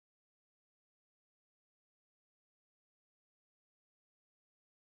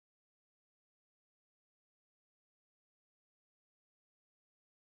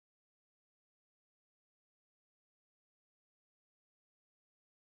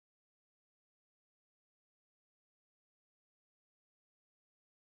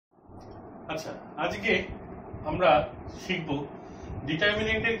আচ্ছা, আজকে আমরা শিখব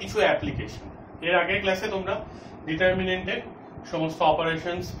ডিটারমিনেন্টের কিছু অ্যাপ্লিকেশন। এর আগের ক্লাসে তোমরা ডিটারমিনেন্টের সমস্ত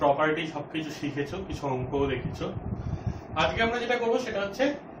অপারেশনস, প্রপার্টি সবকিছু শিখেছো, কিছু অঙ্কও দেখেছো। আজকে আমরা যেটা করব সেটা হচ্ছে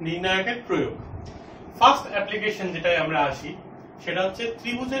নির্ণায়কের প্রয়োগ। ফার্স্ট অ্যাপ্লিকেশন যেটায় আমরা আসি সেটা হচ্ছে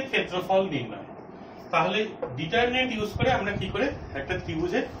ত্রিভুজের ক্ষেত্রফল নির্ণয়। তাহলে ডিটারমিনেন্ট ইউজ করে আমরা কি করে একটা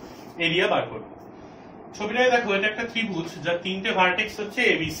ত্রিভুজের এরিয়া বার করব। ছবিটায় দেখো, এটা একটা ত্রিভুজ যার তিনটে ভার্টেক্স হচ্ছে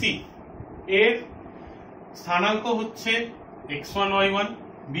এবিসি। এর স্থানাঙ্ক হচ্ছে x1 y1,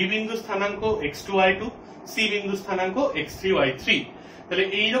 বি বিন্দু স্থানাঙ্ক x2 y2, সি বিন্দু স্থানাঙ্ক x3 y3। তাহলে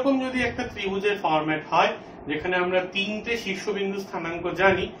এইরকম যদি একটা ত্রিভুজের ফরম্যাট হয় যেখানে আমরা তিনটে শীর্ষবিন্দু স্থানাঙ্ক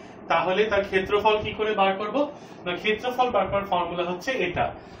জানি, তাহলে তার ক্ষেত্রফল কি করে বার করব না, ক্ষেত্রফল বার করার ফর্মুলা হচ্ছে এটা,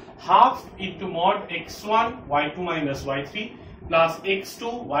 half into mod x1 y2 minus y3 plus x2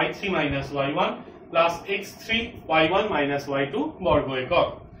 y3 minus y1 plus x3 y1 minus y2 বর্গ একক।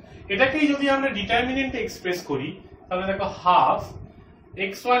 এটাকেই যদি আমরা ডিটারমিনেন্টে এক্সপ্রেস করি তাহলে দেখো half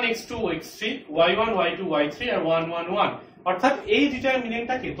x1 x2 x3 y1 y2 y3 আর 1 1 1। অর্থাৎ এই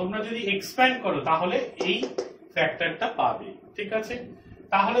ডিটারমিনেন্টটাকে তোমরা যদি এক্সপ্যান্ড করো তাহলে এই ফ্যাক্টরটা পাবে। ঠিক আছে,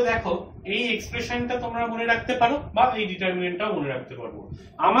 তাহলে দেখো এই এক্সপ্রেশনটা তোমরা মনে রাখতে পারো বা এই ডিটারমিনেন্টটাও মনে রাখতে পারবো।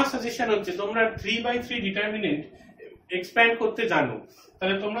 আমার সাজেশন হচ্ছে তোমরা 3/3 ডিটারমিনেন্ট এক্সপ্যান্ড করতে জানো,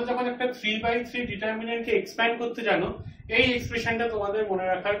 তাহলে তোমরা যখন একটা 3/3 ডিটারমিনেন্টকে এক্সপ্যান্ড করতে জানো, এই এক্সপ্রেশনটা তোমাদের মনে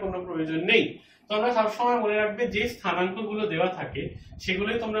রাখার কোনো প্রয়োজন নেই। তোমরা সবসময় মনে রাখবে যে স্থানাঙ্কগুলো দেওয়া থাকে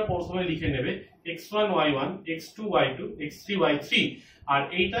সেগুলোই তোমরা প্রথমে লিখে নেবে, x1 y1, x2 y2, x3 y3, আর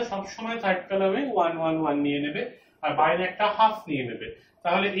এইটা সবসময় থার্ড কলামে 1 1 1 নিয়ে নেবে আর বাইরে একটা হাফ নিয়ে নেবে।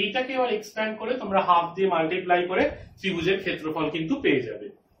 তাহলে এইটাকে এবার এক্সপ্যান্ড করে তোমরা হাফ দিয়ে মাল্টিপ্লাই করে ত্রিভুজের ক্ষেত্রফল কিন্তু পেয়ে যাবে।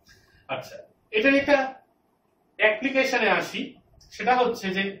 আচ্ছা, এটার একটা অ্যাপ্লিকেশনে আসি, সেটা হচ্ছে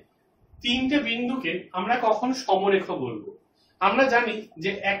যে তিনটে বিন্দুকে আমরা কখন সমরেখ বলবো। আমরা জানি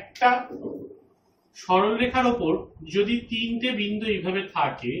যে একটা সরলরেখার উপর যদি তিনটে বিন্দু এইভাবে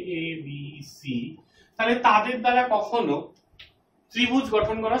থাকে এ বি সি, তাহলে তাদের দ্বারা কখনো ত্রিভুজ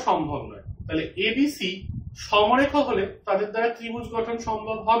গঠন করা সম্ভব নয়। তাহলে এবিসি সমরেখ হলে তাদের দ্বারা ত্রিভুজ গঠন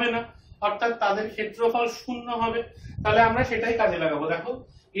সম্ভব হবে না, অর্থাৎ তাদের ক্ষেত্রফল শূন্য হবে। তাহলে আমরা সেটাই কাজে লাগাবো। দেখো,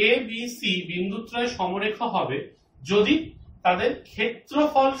 এ বি সি বিন্দুত্রয় সমরেখ হবে যদি তাদের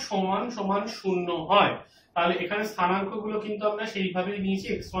ক্ষেত্রফল সমান সমান শূন্য হয়। তাহলে এখানে স্থানাঙ্কগুলো কিন্তু আমরা সেইভাবেই নিয়েছি,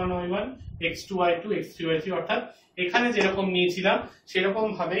 x1 y1, x2 y2, x3 y3, অর্থাৎ এখানে যেরকম নিয়েছিলাম সেরকম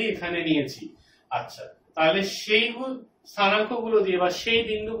ভাবেই এখানে নিয়েছি। আচ্ছা, তাহলে সেই স্থানাঙ্কগুলো দিয়ে বা সেই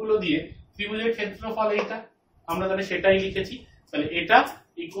বিন্দুগুলো দিয়ে ত্রিভুজের ক্ষেত্রফল এইটা আমরা তাহলে সেটাই লিখেছি। তাহলে এটা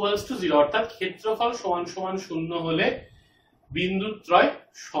ইকুয়ালস টু 0, অর্থাৎ ক্ষেত্রফল সমান সমান শূন্য হলে বিন্দুত্রয়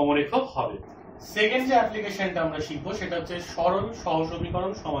সমরেখ হবে। সেকেন্ড যে অ্যাপ্লিকেশনটা আমরা শিখবো সেটা হচ্ছে সরল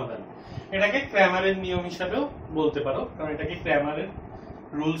সহসমীকরণ সমাধান। এটাকে ক্র্যামারের নিয়ম হিসাবেও বলতে পারো, কারণ এটাকে ক্র্যামারের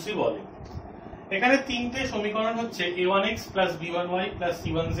রুলসই বলে। এখানে তিনটে সমীকরণ হচ্ছে a1x plus b1y plus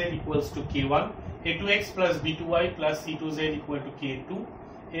c1z equals to k1, a2x plus b2y plus c2z equal to k2,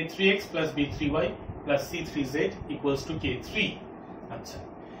 a3x plus b3y plus c3z equals to k3। আচ্ছা,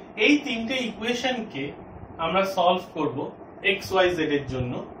 এই তিনটে ইকুয়েশনকে আমরা সলভ করব xyz এর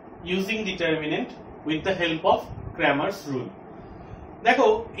জন্য using determinant with the help of ক্র্যামারস rule. দেখো,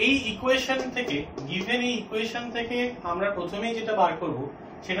 এই ইকুয়েশন থেকে, গিভেন এই ইকুয়েশন থেকে আমরা প্রথমেই যেটা বার করব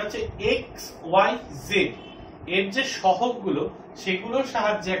সেটা হচ্ছে এক্স ওয়াই জেড এর যে সহগগুলো সেগুলোর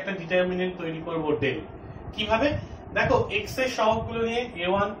সাহায্যে একটা ডিটারমিনেন্ট তৈরি করব ডেল। কিভাবে? দেখো, এক্স এর সহগগুলো নিয়ে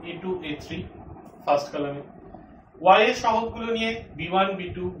a1 a2 a3 ফার্স্ট কলামে, ওয়াই এর সহগগুলো নিয়ে b1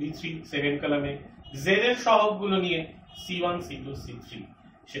 b2 b3 সেকেন্ড কলামে, জেড এর সহগগুলো নিয়ে c1 c2 c3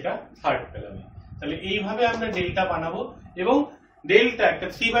 সেটা থার্ড কলামে। তাহলে এইভাবে আমরা ডেলটা বানাবো এবং ডেলটা একটা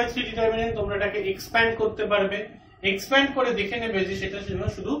 3/3 ডিটারমিনেন্ট, তোমরা এটাকে এক্সপ্যান্ড করতে পারবে। এক্সপ্যান্ড করে দেখে নেবে যে সেটা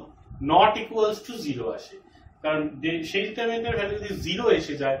শুধু নট ইকুয়ালস টু 0 আসে, কারণ সেই ডিটারমিনেন্টের ভ্যালু যদি 0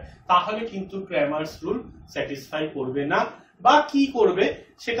 এসে যায় তাহলে কিন্তু ক্র্যামারস রুল স্যাটিসফাই করবে না, বা কি করবে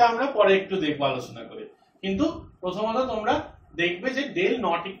সেটা আমরা পরে একটু দেখবো আলোচনা করে। কিন্তু প্রথমত তোমরা দেখবে যে ডেল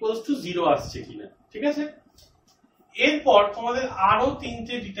নট ইকুয়ালস টু 0 আসছে কিনা। ঠিক আছে, এরপর তোমাদের আরো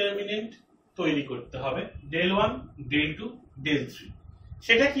তিনটে ডিটারমিনেন্ট তৈরি করতে হবে, ডেল 1, ডেল 2, ডেল 3।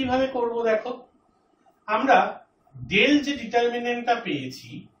 সেটা কিভাবে করব? দেখো, আমরা ডেল যে ডিটারমিনেন্টটা পেয়েছি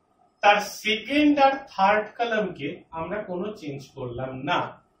তার সেকেন্ড আর থার্ড কলামকে আমরা কোনো চেঞ্জ করলাম না,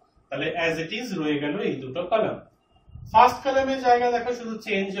 তাহলে অ্যাজ ইট ইজ রয়ে গেল এই দুটো কলাম। ফার্স্ট কলামের জায়গা দেখো শুধু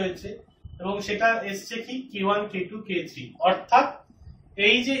চেঞ্জ হয়েছে এবং সেটা এসছে কি k1 k2 k3, অর্থাৎ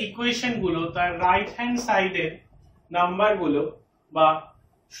এই যে ইকুয়েশন গুলো তার রাইট হ্যান্ড সাইডের নাম্বারগুলো বা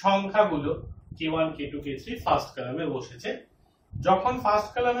সংখ্যাগুলো k1 k2 k3 ফার্স্ট কলামে বসেছে। যখন ফার্স্ট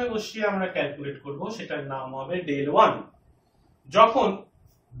কলামে বসিয়ে আমরা ক্যালকুলেট করব সেটার নাম হবে ডেল 1। যখন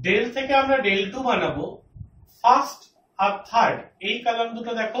ডেল থেকে আমরা ডেল টু বানাবো, ফার্স্ট আর থার্ড এই কলাম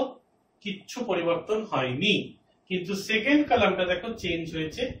দুটো দেখো কিচ্ছু পরিবর্তন হয়নি, কিন্তু সেকেন্ড কলামটা দেখো চেঞ্জ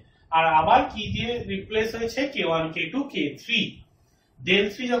হয়েছে, আর আবার কি দিয়ে রিপ্লেস হয়েছে, k1 k2 k3। Del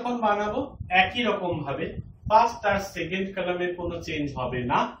three যখন বানাবো একই রকম ভাবে ফার্স্ট আর সেকেন্ড কলামের কোনো চেঞ্জ হবে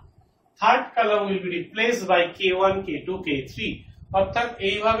না, third column will be replaced by k1 k2 k3। অর্থাৎ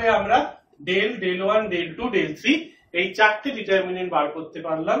এইভাবে আমরা del, del one, del two, del three এই চারটি ডিটারমিনেন্ট বার করতে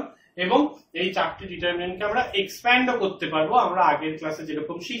পারলাম, এবং এই চারটি ডিটারমিনেন্টকে আমরা এক্সপ্যান্ডও করতে পারবো, আমরা আগের ক্লাসে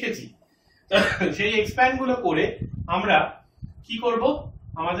যেরকম শিখেছি। সেই এক্সপ্যান্ড গুলো করে আমরা কি করব,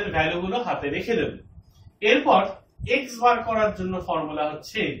 আমাদের ভ্যালুগুলো হাতে রেখে দেব। এরপর x বার করার জন্য ফর্মুলা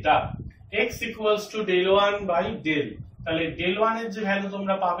হচ্ছে এটা, x equals to del one by del. তাহলে ডেল ওয়ান এর যে ভ্যালু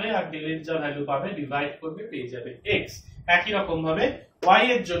তোমরা পাবে আর ডেল এর যা ভ্যালু পাবে ডিভাইড করবে, পেয়ে যাবে x। একই রকম ভাবে y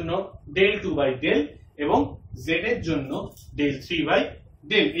এর জন্য ডেল টু বাই ডেল এবং z এর জন্য ডেল থ্রি বাই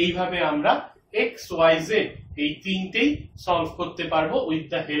ডেল। এইভাবে আমরা x y z এই তিনটেই সলভ করতে পারবো with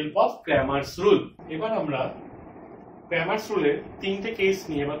the help of ক্র্যামারস rule. এবার আমরা ক্র্যামারস রুলের তিনটে কেস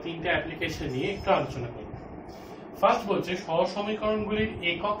নিয়ে বা তিনটে অ্যাপ্লিকেশন নিয়ে একটু আলোচনা করব। ফার্স্ট বলছে সহসমীকরণগুলির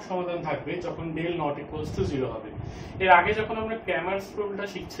একক সমাধান থাকবে যখন ডেল নট ইকুয়ালস টু 0 হবে। এর আগে যখন আমরা ক্র্যামারস রুলটা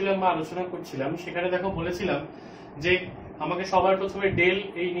শিখছিলাম বা আলোচনা করছিলাম, সেখানে দেখো বলেছিলাম যে আমাকে সবার প্রথমে ডেল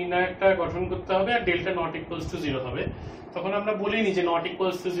এই নির্ণায়কটা গঠন করতে হবে আর ডেলটা নট ইকুয়ালস টু 0 হবে। তখন আমরা বলিনি যে নট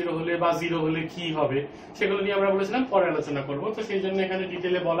ইকুয়ালস টু 0 হলে বা 0 হলে কি হবে, সেগুলো নিয়ে আমরা বলেছিলাম পরে আলোচনা করব। তো সেই জন্য এখানে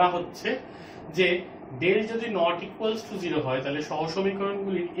ডিটেলে বলা হচ্ছে যে ডেল যদি নট ইকুয়ালস টু 0 হয় তাহলে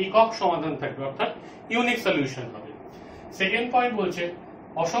সহসমীকরণগুলির একক সমাধান থাকবে, অর্থাৎ ইউনিক সলিউশন হবে। সেকেন্ড পয়েন্ট বলছে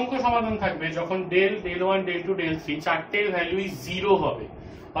অসংখ্য সমাধান থাকবে যখন del, del one, del two, del three চারটের ভ্যালুই 0 হবে।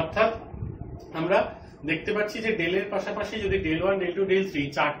 অর্থাৎ আমরা দেখতে পাচ্ছি যে ডেলের পাশাপাশি যদি del one, del two, del three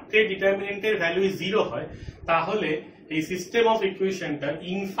চারটে ডিটারমিনেন্টের ভ্যালুই 0 হয়, তাহলে এই system of ইকুয়েশনটা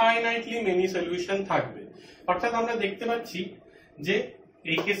infinitely many solution থাকবে। অর্থাৎ আমরা দেখতে পাচ্ছি যে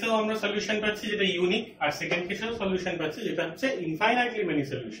এই কেসেও আমরা সলিউশন পাচ্ছি যেটা ইউনিক, আর সেকেন্ড কেসেও সলিউশন পাচ্ছি যেটা হচ্ছে infinitely many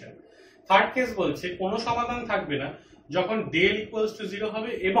solution. Third case বলছে কোনো সমাধান থাকবে না যখন ডেল ইকুয়ালস টু 0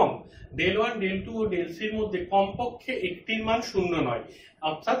 হবে এবং ডেল ওয়ান, ডেল টু ও ডেল থ্রির মধ্যে কমপক্ষে একটির মান শূন্য নয়।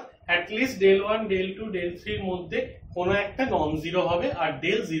 অর্থাৎ at least del one, del two, del থ্রির মধ্যে কোনো একটা নন জিরো হবে আর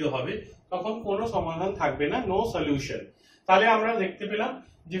ডেল 0 হবে, তখন কোনো সমাধান থাকবে না, নো সলিউশন। তাহলে আমরা দেখতে পেলাম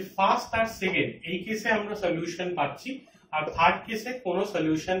যে ফার্স্ট আর সেকেন্ড এই কেসে আমরা সলিউশন পাচ্ছি, আর থার্ড কেসে কোনো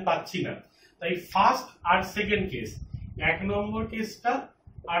সলিউশন পাচ্ছি না। তাই ফার্স্ট আর সেকেন্ড কেস, এক নম্বর কেসটা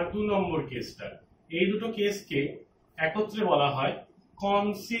আর 2 নম্বর কেসটা, এই দুটো কেসকে একত্রে বলা হয়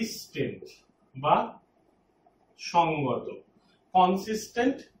কনসিস্টেন্ট বা সঙ্গত।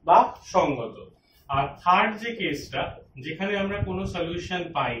 কনসিস্টেন্ট বা সঙ্গত। আর থার্ড যে কেসটা যেখানে আমরা কোনো সলিউশন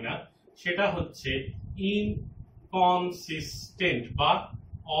পাই না, সেটা হচ্ছে ইনকনসিস্টেন্ট বা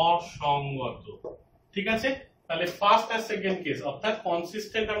অসঙ্গত। ঠিক আছে? তাহলে ফার্স্ট আর সেকেন্ড কেস, অর্থাৎ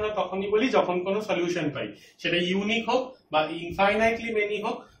কনসিস্টেন্ট আমরা তখনই বলি যখন কোনো সলিউশন পাই, সেটা ইউনিক হোক বা ইনফাইনাইটলি মেনি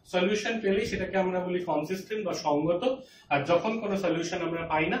হোক, সলিউশন পেলেই সেটাকে আমরা বলি কনসিস্টেন্ট বা সঙ্গত। আর যখন কোনো সলিউশন আমরা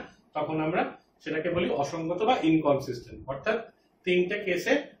পাই না, তখন আমরা সেটাকে বলি অসঙ্গত বা ইনকনসিস্টেন্ট। অর্থাৎ তিনটে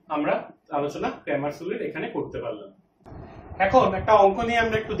কেসে আমরা আলোচনা ক্র্যামারস রুলের এখানে করতে পারলাম। এখন একটা অঙ্ক নিয়ে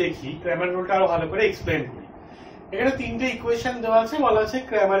আমরা একটু দেখি, ক্র্যামার রুলটা আরো ভালো করে এক্সপ্লেন করি। এখানে তিনটে ইকুয়েশন দেওয়া আছে, বলা আছে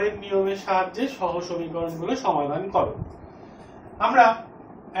ক্র্যামারের নিয়মের সাহায্যে সহ সমীকরণগুলো সমাধান করো। আমরা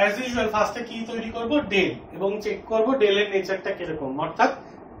অ্যাজ ইউজুয়াল ফার্স্টে কি তৈরি করব, ডেল, এবং চেক করব ডেলের নেচারটা কিরকম, অর্থাৎ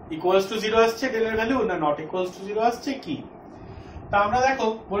ইকুয়ালস টু 0 আসছে ডেলের ভ্যালু না নট ইকুয়ালস টু 0 আসছে কি। তা আমরা দেখো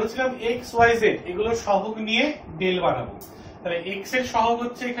বলেছিলাম এক্স ওয়াই জেড এগুলোর সহগ নিয়ে ডেল বানাবো। তাহলে এক্স এর সহগ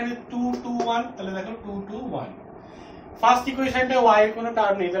হচ্ছে এখানে 2 2 1, তাহলে দেখো 2 2 1। ফার্স্ট ইকুয়েশনটা y এর কোনো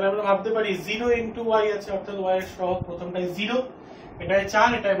টার্ম নেই, তাহলে আমরা ভাবতে পারি 0 ইনটু y আছে, অর্থাৎ y এর সহগ প্রথমটাই 0, এটায় 4,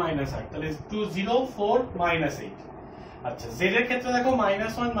 এটায় -8, তাহলে 2 0 4 -8। আচ্ছা, z এর ক্ষেত্রে দেখো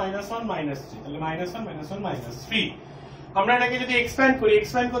 -1 -1 -3, তাহলে -1 -1 -3। আমরা এটাকে যদি এক্সপ্যান্ড করি,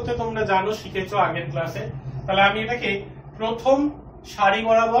 এক্সপ্যান্ড করতে তোমরা জানো, শিখেছো আগের ক্লাসে। তাহলে আমি এটাকে প্রথম সারি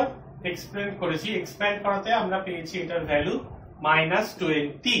বরাবর এক্সপ্যান্ড করেছি, এক্সপ্যান্ড করাতে আমরা পেয়েছি এটার ভ্যালু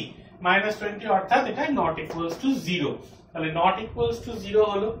 -20, -20 অর্থাৎ এটা নট ইকুয়ালস টু 0। তাহলে নট ইকুয়ালস টু 0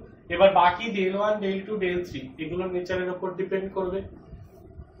 হলো। এবার বাকি ডেল 1, ডেল 2, ডেল 3 এগুলোর নেচারের উপর ডিপেন্ড করবে।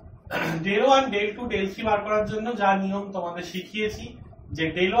 ডেল 1, ডেল 2, ডেল 3 বার করার জন্য যা নিয়ম তোমাদের শিখিয়েছি, যে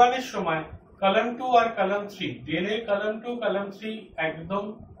ডেল 1 এর সময় কলাম 2 আর কলাম 3, ডেল এর কলাম 2 কলাম 3 একদম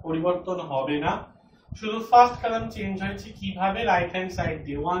পরিবর্তন হবে না, শুধু ফার্স্ট কলাম চেঞ্জ হয়েছে। কিভাবে? রাইট হ্যান্ড সাইড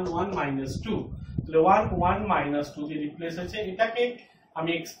দিয়ে 1 1 -2, তাহলে 1 1 -2 দিয়ে রিপ্লেস হয়েছে। এটাকে আমি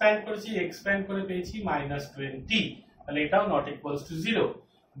এক্সপ্যান্ড করেছি, এক্সপ্যান্ড করে পেয়েছি -20, তাহলে এটাও নট ইকুয়ালস টু 0।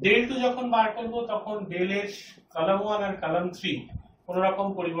 ডেল 2 যখন বার করব তখন ডেল এর কলাম 1 আর কলাম 3 কোনো রকম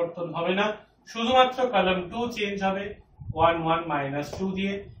পরিবর্তন হবে না, শুধুমাত্র কলাম 2 চেঞ্জ হবে 1 1 মাইনাস 2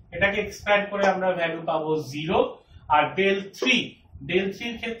 দিয়ে। এটাকে এক্সপ্যান্ড করে আমরা ভ্যালু পাবো 0। আর ডেল 3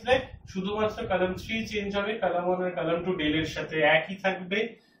 এর ক্ষেত্রে শুধুমাত্র কলাম 3 চেঞ্জ হবে, কলাম 1 আর কলাম 2 ডেল এর সাথে একই থাকবে,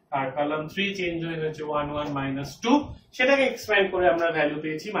 আর কলাম 3 চেঞ্জ হয়ে হচ্ছে 1 1 মাইনাস 2, সেটাকে এক্সপ্যান্ড করে আমরা ভ্যালু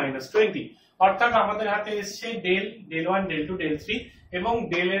পেয়েছি -20। অর্থাৎ আমাদের হাতে এসছে ডেল 1 ডেল 2 ডেল 3 এবং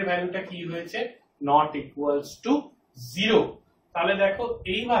ডেল এর ভ্যালুটা কি হয়েছে নট ইকুয়ালস টু 0। তাহলে দেখো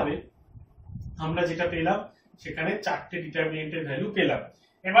এইভাবে আমরা যেটা পেলাম সেখানে চারটে ডিটারমিনেন্টের ভ্যালু পেলাম।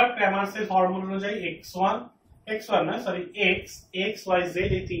 এবার ক্র্যামার্সের ফর্মুলা অনুযায়ী x1 না সরি x y z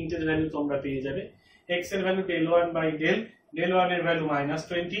এই তিনটের ভ্যালু তোমরা পেয়ে যাবে। x এর ভ্যালু ডেল 1 বাই ডেল 1 এর ভ্যালু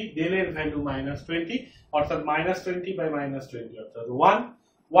 -20, ডেল এর ভ্যালু -20 অর্থাৎ -20 বাই -20 অর্থাৎ 1।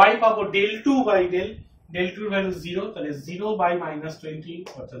 y পাবো ডেল 2 বাই ডেল 2 এর ভ্যালু 0, তাহলে 0 বাই -20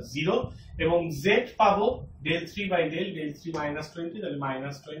 অর্থাৎ 0, এবং z পাবো ডেল 3 বাই ডেল 3 -20 তাহলে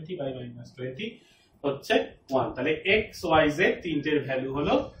 -20 বাই -20 হচ্ছে 1। তাহলে x y z তিনটের ভ্যালু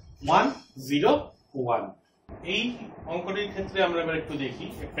হলো 1 0 1। এই অঙ্কটির ক্ষেত্রে আমরা এবার একটু দেখি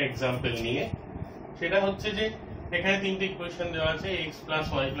একটা एग्जांपल নিয়ে। সেটা হচ্ছে যে এখানে তিনটে ইকুয়েশন দেওয়া আছে x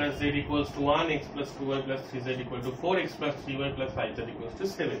y z 1, x 2y 3z 4, x 3y 5z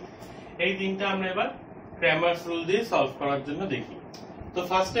 7। এই তিনটা আমরা এবার ক্র্যামার্স রুল দিয়ে সলভ করার জন্য দেখি। তো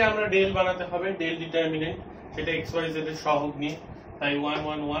ফার্স্টে আমরা ডেল বানাতে হবে, ডেল ডিটারমিনেন্ট, সেটা x y z এর সহগ নিয়ে, তাই 1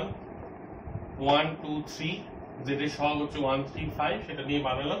 1 1 1 2 3, z এর সহগ হচ্ছে 1 3 5, সেটা নিয়ে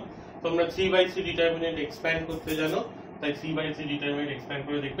বানালাম। তোমরা 3/3 ডিটারমিনেন্ট এক্সপ্যান্ড করতে জানো, তাই 3/3 ডিটারমিনেন্ট এক্সপ্যান্ড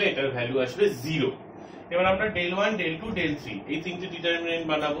করে দেখবে এটার ভ্যালু আসবে 0। এবার আমরা ডেল 1 ডেল 2 ডেল 3 এই তিনটে ডিটারমিনেন্ট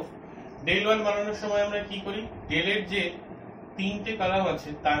বানাবো। ডেল 1 বানানোর সময় আমরা কি করি, ডেলের যে তিনটে কলাম আছে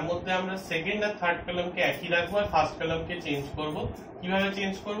তার মধ্যে আমরা সেকেন্ড আর থার্ড কলামকে একই রাখবো আর ফার্স্ট কলামকে চেঞ্জ করব। কিভাবে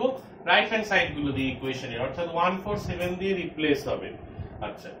চেঞ্জ করব, রাইট হ্যান্ড সাইড গুলো দিয়ে ইকুয়েশনে, অর্থাৎ 1 4 7 দিয়ে রিপ্লেস হবে।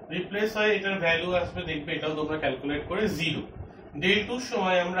 আচ্ছা, রিপ্লেস হয় এটার ভ্যালু আসবে, দেখবে এটাও তোমরা ক্যালকুলেট করে 0। ডেল 2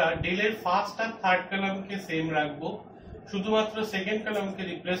 সময় আমরা ডেলের ফার্স্ট আর থার্ড কলামকে সেম রাখবো, শুধুমাত্র সেকেন্ড কলামকে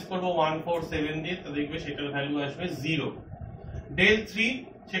রিপ্লেস করব 1 4 7 দিয়ে, তো দেখবে সেটার ভ্যালু আসবে 0। ডেল 3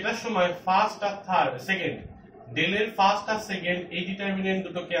 সেটার সময় ফার্স্ট আর সেকেন্ড, ডেলের ফার্স্ট আর সেকেন্ড এই ডিটারমিনেন্ট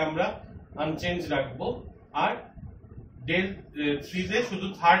দুটোকে আমরা আনচেঞ্জ রাখবো, আর ডেল 3 তে শুধু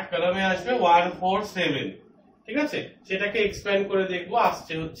থার্ড কলামে আসবে 1 4 7। ঠিক আছে, সেটাকে এক্সপ্যান্ড করে দেখবো,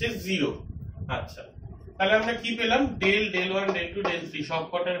 আসছে হচ্ছে 0। আচ্ছা, তাহলে আমরা কি পেলাম, ডেল 1 ডেল 2 ডেল 3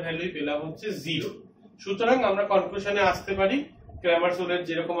 সবকটার ভ্যালুই পেলাম হচ্ছে 0। সুতরাং আমরা কনক্লুশনে আসতে পারি ক্র্যামার্স রুলের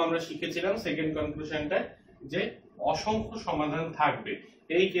যেরকম আমরা শিখেছিলাম সেকেন্ড কনক্লুশনটা, যে অসংখ্য সমাধান থাকবে।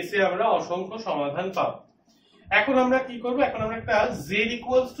 এই কেসে আমরা অসংখ্য সমাধান পাবো। এখন আমরা কি করব, এখন আমরা একটা z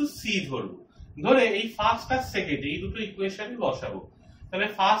ইকুয়ালস টু c ধরব, ধরে এই ফার্স্ট আর সেকেন্ড এই দুটো ইকুয়েশনে বসাবো। তাহলে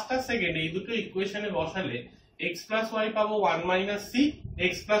ফার্স্ট আর সেকেন্ড এই দুটো ইকুয়েশনে বসালে x y পাবো 1 - c,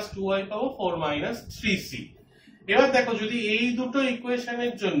 x 2y পাবো 4 - 3c। এবার দেখো যদি এই দুটো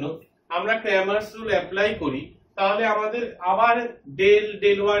ইকুয়েশনের জন্য আমরা ক্র্যামার্স রুল অ্যাপ্লাই করি, তাহলে আমাদের আবার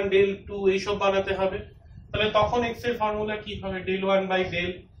ডেল 1 ডেল 2 এইসব বানাতে হবে। তাহলে তখন x এর ফর্মুলা কি হবে, ডেল 1 বাই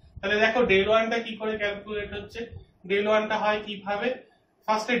ডেল। তাহলে দেখো ডেল 1 টা কি করে ক্যালকুলেট হচ্ছে, ডেল 1 টা হয় কিভাবে,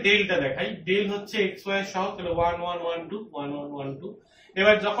 ফার্স্টে ডেলটা দেখাই, ডেল হচ্ছে x y এর সহগ, তাহলে 1 1 1 2 1 1 1 2।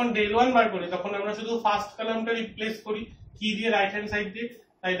 এবার যখন ডেল 1 বার করি তখন আমরা শুধু ফার্স্ট কলামটা রিপ্লেস করি, কি দিয়ে, রাইট হ্যান্ড সাইড দিয়ে।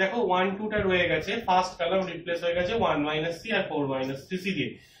 তাই দেখো 1 2 টা রয়ে গেছে, ফার্স্ট কলাম রিপ্লেস হয়ে গেছে 1 - c আর 4 - 3c দিয়ে,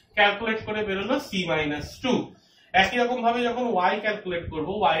 ক্যালকুলেট করে বেরোলো c - 2। একই রকম ভাবে যখন y ক্যালকুলেট করব,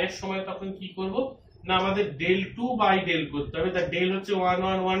 y এর সময় তখন কি করব না, আমাদের ডেল 2 বাই ডেল করতে হবে, তার ডেল হচ্ছে 1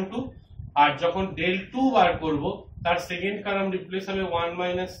 1 1 2, আর যখন ডেল 2 বার করব তার সেকেন্ড কলাম রিপ্লেস হবে 1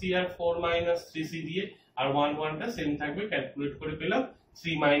 - c আর 4 - 3c দিয়ে, আর 1 1 টা সেম থাকবে, ক্যালকুলেট করে পেলাম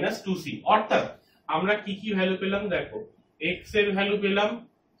 3 - 2c। অর্থাৎ আমরা কি কি ভ্যালু পেলাম, দেখো x এর ভ্যালু পেলাম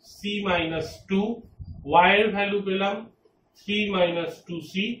c - 2, y এর ভ্যালু পেলাম 3 -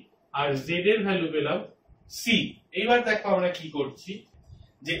 2c, আর z এর ভ্যালু পেলাম c। এইবার দেখো আমরা কি করছি,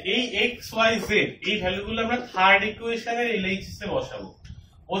 যে এই x y z এই ভ্যালুগুলো আমরা থার্ড ইকুয়েশনের LHS এ বসাবো।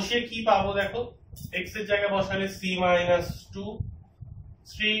 বসিয়ে কি পাবো, দেখো x এর জায়গায় বসালে c - 2,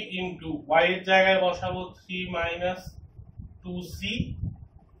 3 ইনটু y এর জায়গায় বসাবো 3 - 2c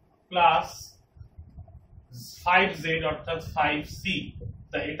প্লাস 5z অর্থাৎ 5c।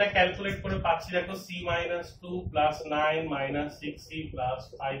 তা এটা ক্যালকুলেট করে পাচ্ছি, দেখো c - 2 plus 9 - 6c plus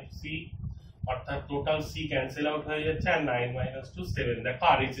 5c, অর্থাৎ টোটাল c ক্যান্সেল আউট হয়ে যাচ্ছে, আর 9 - 2 7। দেখো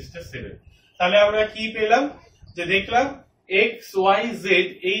আর এইচ টা 7। তাহলে আমরা কি পেলাম, যে দেখলাম x y z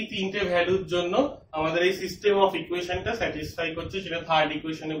এই তিনটে ভ্যালুর জন্য আমাদের এই সিস্টেম অফ ইকুয়েশনটা স্যাটিসফাই করছে, সেটা থার্ড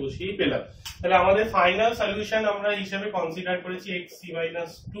ইকুয়েশনে বসিয়েই পেলাম। তাহলে আমাদের ফাইনাল সলিউশন আমরা হিসেবে কনসিডার করেছি x c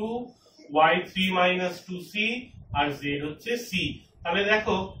 - 2, y 3 - 2c, আর z হচ্ছে c। তাহলে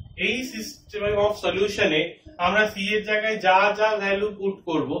দেখো এই সিস্টেম অফ সলিউশনে আমরা সি এর জায়গায় যা যা ভ্যালু পুট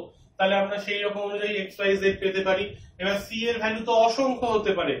করব তাহলে আমরা সেই রকম অনুযায়ী এক্স ওয়াই জেড পেতে পারি। এবার সি এর ভ্যালু তো অসংখ্য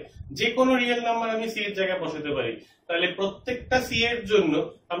হতে পারে, যে কোনো রিয়েল নাম্বার আমি সি এর জায়গায় বসাতে পারি। তাহলে প্রত্যেকটা সি এর জন্য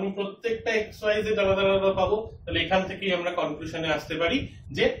আমি প্রত্যেকটা এক্স ওয়াই জেড আলাদা আলাদা পাবো। তাহলে এখান থেকেই আমরা কনক্লুশনে আসতে পারি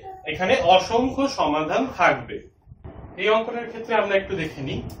যে এখানে অসংখ্য সমাধান থাকবে। এই অঙ্কটার ক্ষেত্রে আমরা একটু দেখে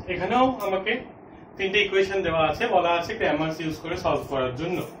নিই। এখানেও আমাকে তিনটে ইকুয়েশন দেওয়া আছে, বলা আছে ক্র্যামারস ইউজ করে সলভ করার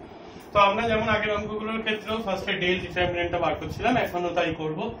জন্য। তো আমরা যেমন আগের অঙ্কগুলোর ক্ষেত্রেও ফার্স্টে ডেল ডিটারমিনেন্টটা বার করছিলাম, এখনো তাই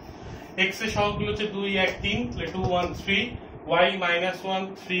করব। এক্স এর সহগগুলো হচ্ছে 2 1 3, 2 1 3, y -1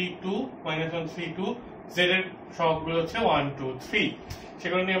 3 2 -1 3 2, z এর সহগগুলো হচ্ছে 1 2 3।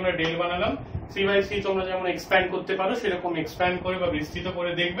 সেগুলো নিয়ে আমরা ডেল বানালাম। 3/3 তোমরা যেমন এক্সপ্যান্ড করতে পারো সেরকম এক্সপ্যান্ড করে বা বিস্তৃত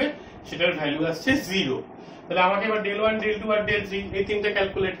করে দেখবে, সেটার ভ্যালু আসছে 0। তাহলে আমাকে এবার ডেল 1 ডেল 2 আর ডেল 3 এই তিনটে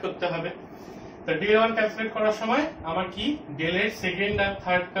ক্যালকুলেট করতে হবে। তো ডেল 1 ক্যালকুলেট করার সময় আমার কি ডেল এর সেকেন্ড আর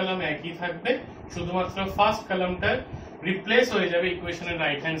থার্ড কলাম একই থাকবে, শুধুমাত্র ফার্স্ট কলামটা রিপ্লেস হয়ে যাবে ইকুয়েশনের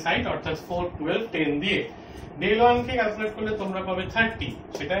রাইট হ্যান্ড সাইড, অর্থাৎ 4 12 10 দিয়ে। ডেল 1 কে ক্যালকুলেট করলে তোমরা পাবে 30,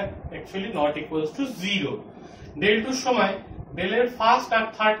 সেটা actually not equals to 0। Del 2 এর সময় ডেল এর ফার্স্ট আর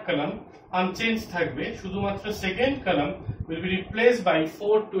থার্ড কলাম আনচেঞ্জ থাকবে, শুধুমাত্র second column will be replaced by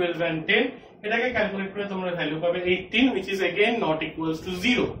 4 12 and 10। এটাকে ক্যালকুলেট করে তোমরা ভ্যালু পাবে 18, which is again not equals to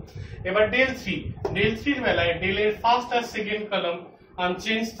 0। এবার ডেল 3 এর বেলায় ডেল এর ফার্স্ট আর সেকেন্ড কলাম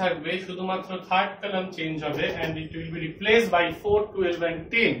আনচেঞ্জ থাকবে, শুধুমাত্র থার্ড কলাম চেঞ্জ হবে and it will be replaced by 4 12 and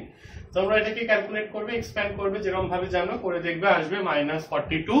 10। তোমরা এটাকে ক্যালকুলেট করবে, এক্সপ্যান্ড করবে, যেরকম ভাবে জানো করে দেখবে, আসবে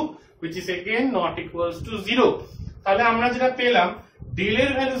 -42, which is again not equals to 0। তাহলে আমরা যেটা পেলাম ডেল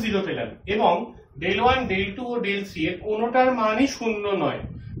এর ভ্যালু 0 পেলাম এবং ডেল 1 ডেল 2 ও ডেল 3 এর কোনোটার মানই শূন্য নয়।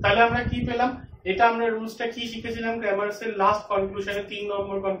 তাহলে আমরা কি পেলাম? এটা আমরা রুলসটা কি শিখেছিলাম ক্র্যামারস এর লাস্ট কনক্লুশনে, 3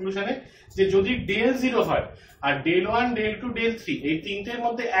 নম্বর কনক্লুশনে, যে যদি ডেল 0 হয় আর ডেল 1 ডেল 2 ডেল 3 এই তিনটের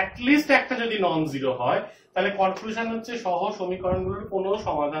মধ্যে অ্যাটলিস্ট একটা যদি নন জিরো হয়, তাহলে কনক্লুশন হচ্ছে সহ সমীকরণগুলোর কোনো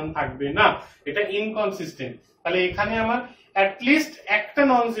সমাধান থাকবে না, এটা ইনকনসিস্টেন্ট। তাহলে এখানে আমার অ্যাটলিস্ট একটা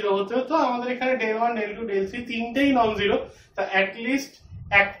নন জিরো হতে হতো, আমাদের এখানে ডেল 1 ডেল 2 ডেল 3 তিনটেই নন জিরো। তা অ্যাটলিস্ট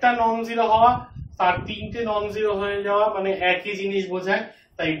একটা নন জিরো হওয়া তার তিনটে নন জিরো হয়ে যাওয়া মানে একই জিনিস বোঝায়।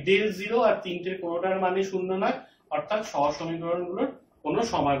 তাই ডেল 0 আর তিনটের কোনোটার মানে শূন্য নয়, অর্থাৎ সহ সমীকরণগুলোর কোনো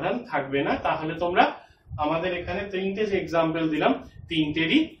সমাধান থাকবে না। তাহলে তোমরা আমাদের এখানে তিনটে যে এক্সাম্পল দিলাম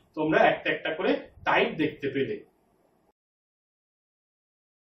তিনটেরই তোমরা একটা একটা করে টাইপ দেখতে পেলে।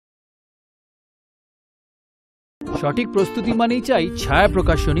 সঠিক প্রস্তুতি মানেই চাই ছায়া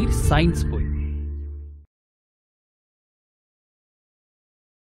প্রকাশনীর সায়েন্স বই।